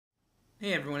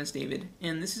Hey everyone, it's David,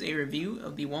 and this is a review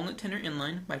of the Walnut Tenor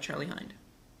inline by Charlie Hind.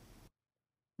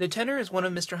 The tenor is one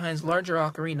of Mr. Hind's larger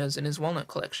ocarinas in his walnut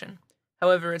collection.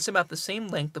 However, it's about the same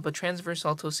length of a transverse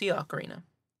alto C ocarina.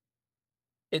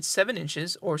 It's 7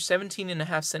 inches, or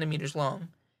 17.5 centimeters long,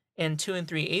 and 2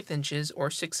 3/8 inches, or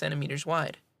 6 centimeters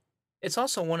wide. It's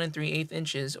also 1 3/8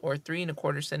 inches, or 3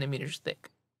 1/4 centimeters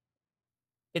thick.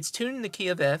 It's tuned in the key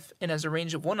of F and has a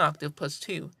range of 1 octave plus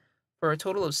 2, for a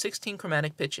total of 16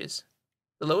 chromatic pitches.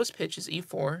 The lowest pitch is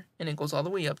E4, and it goes all the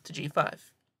way up to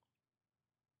G5.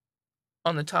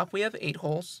 On the top we have 8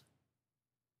 holes,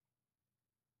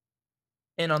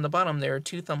 and on the bottom there are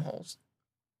 2 thumb holes.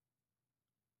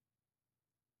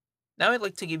 Now I'd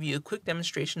like to give you a quick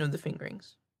demonstration of the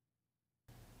fingerings.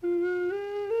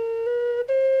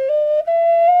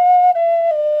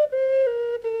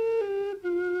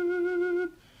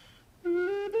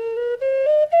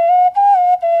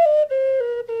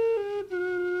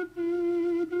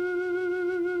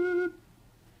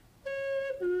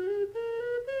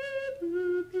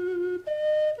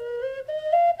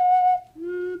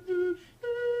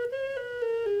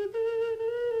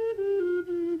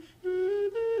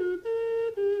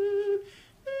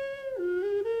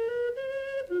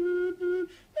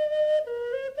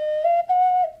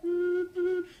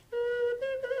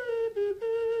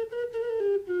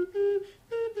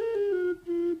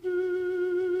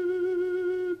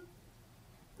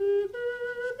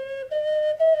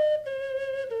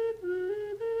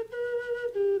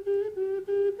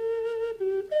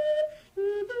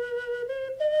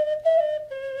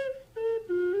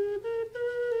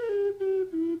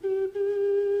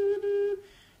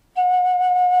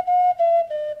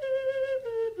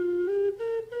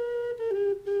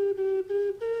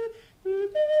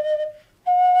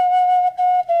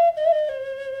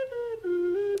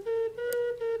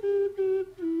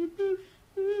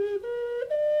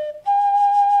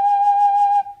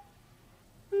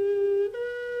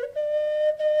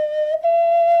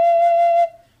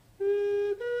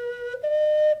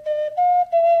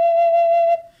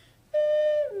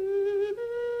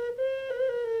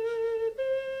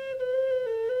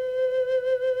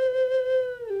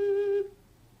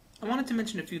 I wanted to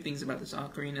mention a few things about this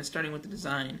ocarina, starting with the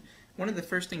design. One of the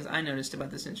first things I noticed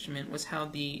about this instrument was how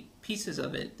the pieces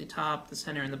of it, the top, the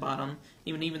center, and the bottom,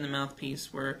 even the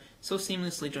mouthpiece, were so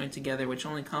seamlessly joined together, which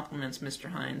only complements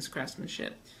Mr. Hind's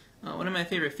craftsmanship. One of my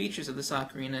favorite features of this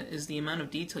ocarina is the amount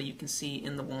of detail you can see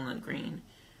in the walnut grain,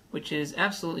 which is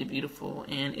absolutely beautiful,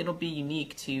 and it'll be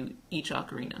unique to each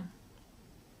ocarina.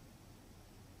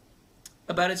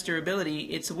 About its durability,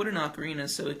 it's a wooden ocarina,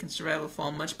 so it can survive a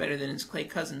fall much better than its clay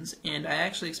cousins, and I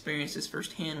actually experienced this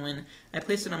firsthand when I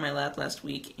placed it on my lap last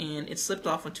week, and it slipped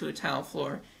off onto a tile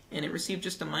floor, and it received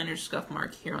just a minor scuff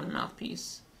mark here on the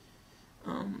mouthpiece.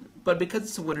 But because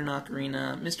it's a wooden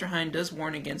ocarina, Mr. Hind does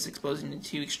warn against exposing it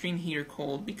to extreme heat or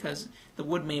cold because the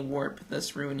wood may warp,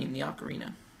 thus ruining the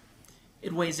ocarina.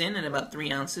 It weighs in at about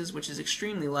 3 ounces, which is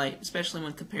extremely light, especially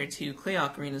when compared to clay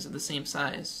ocarinas of the same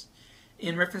size.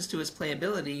 In reference to its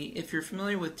playability, if you're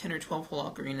familiar with tenor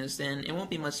 12-hole ocarinas, then it won't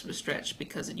be much of a stretch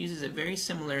because it uses a very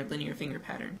similar linear finger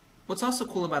pattern. What's also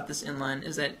cool about this inline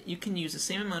is that you can use the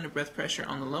same amount of breath pressure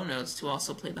on the low notes to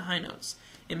also play the high notes.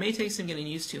 It may take some getting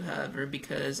used to, however,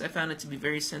 because I found it to be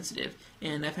very sensitive,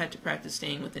 and I've had to practice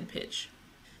staying within pitch.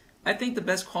 I think the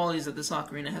best qualities that this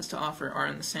ocarina has to offer are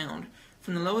in the sound.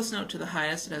 From the lowest note to the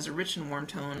highest, it has a rich and warm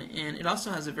tone, and it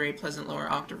also has a very pleasant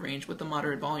lower octave range with a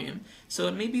moderate volume, so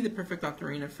it may be the perfect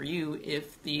ocarina for you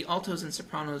if the altos and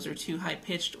sopranos are too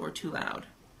high-pitched or too loud.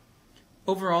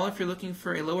 Overall, if you're looking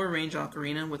for a lower range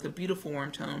ocarina with a beautiful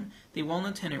warm tone, the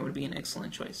Walnut Tenor would be an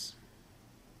excellent choice.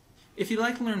 If you'd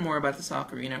like to learn more about this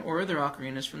ocarina or other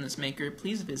ocarinas from this maker,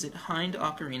 please visit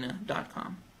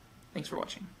hindocarina.com. Thanks for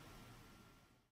watching.